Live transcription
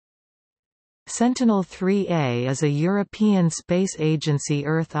Sentinel-3A is a European Space Agency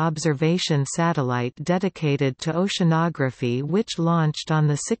Earth observation satellite dedicated to oceanography which launched on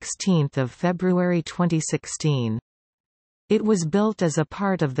 16 February 2016. It was built as a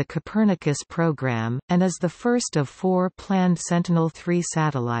part of the Copernicus program, and is the first of 4 planned Sentinel-3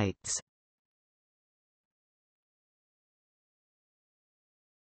 satellites.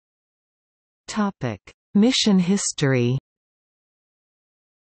 Mission history.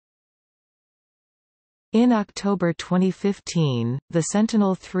 In October 2015, the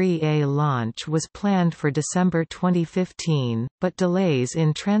Sentinel-3A launch was planned for December 2015, but delays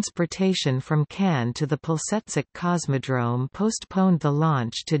in transportation from Cannes to the Plesetsk Cosmodrome postponed the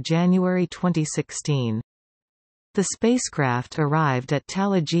launch to January 2016. The spacecraft arrived at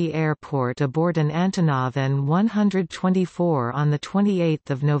Talagi Airport aboard an Antonov An-124 on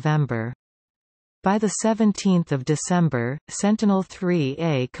 28 November. By 17 December,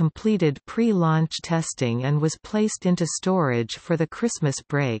 Sentinel-3A completed pre-launch testing and was placed into storage for the Christmas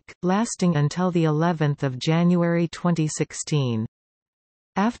break, lasting until of January 2016.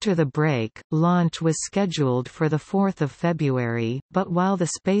 After the break, launch was scheduled for 4 February, but while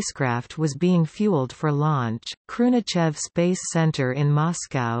the spacecraft was being fueled for launch, Khrunichev Space Center in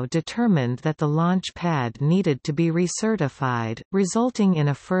Moscow determined that the launch pad needed to be recertified, resulting in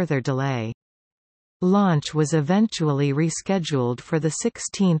a further delay. Launch was eventually rescheduled for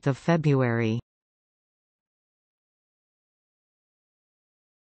 16 February.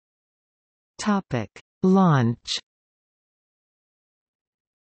 Launch.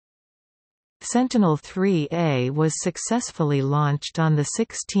 Sentinel-3A was successfully launched on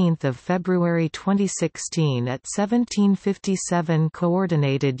 16 February 2016 at 17:57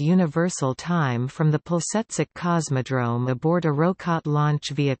 Coordinated Universal Time from the Plesetsk Cosmodrome aboard a Rokot launch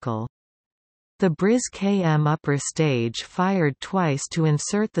vehicle. The Briz-KM upper stage fired twice to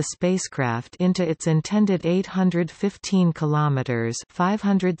insert the spacecraft into its intended 815 km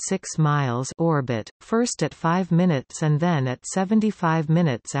 (506 miles) orbit, first at 5 minutes and then at 75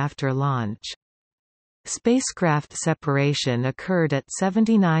 minutes after launch. Spacecraft separation occurred at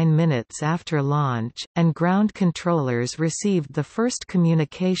 79 minutes after launch, and ground controllers received the first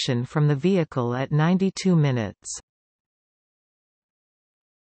communication from the vehicle at 92 minutes.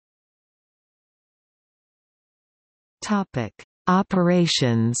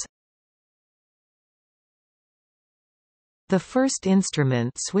 Operations. The first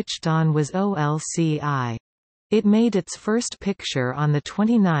instrument switched on was OLCI. It made its first picture on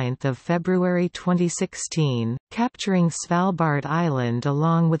 29 February 2016, capturing Svalbard Island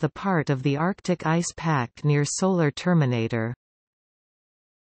along with a part of the Arctic ice pack near Solar Terminator.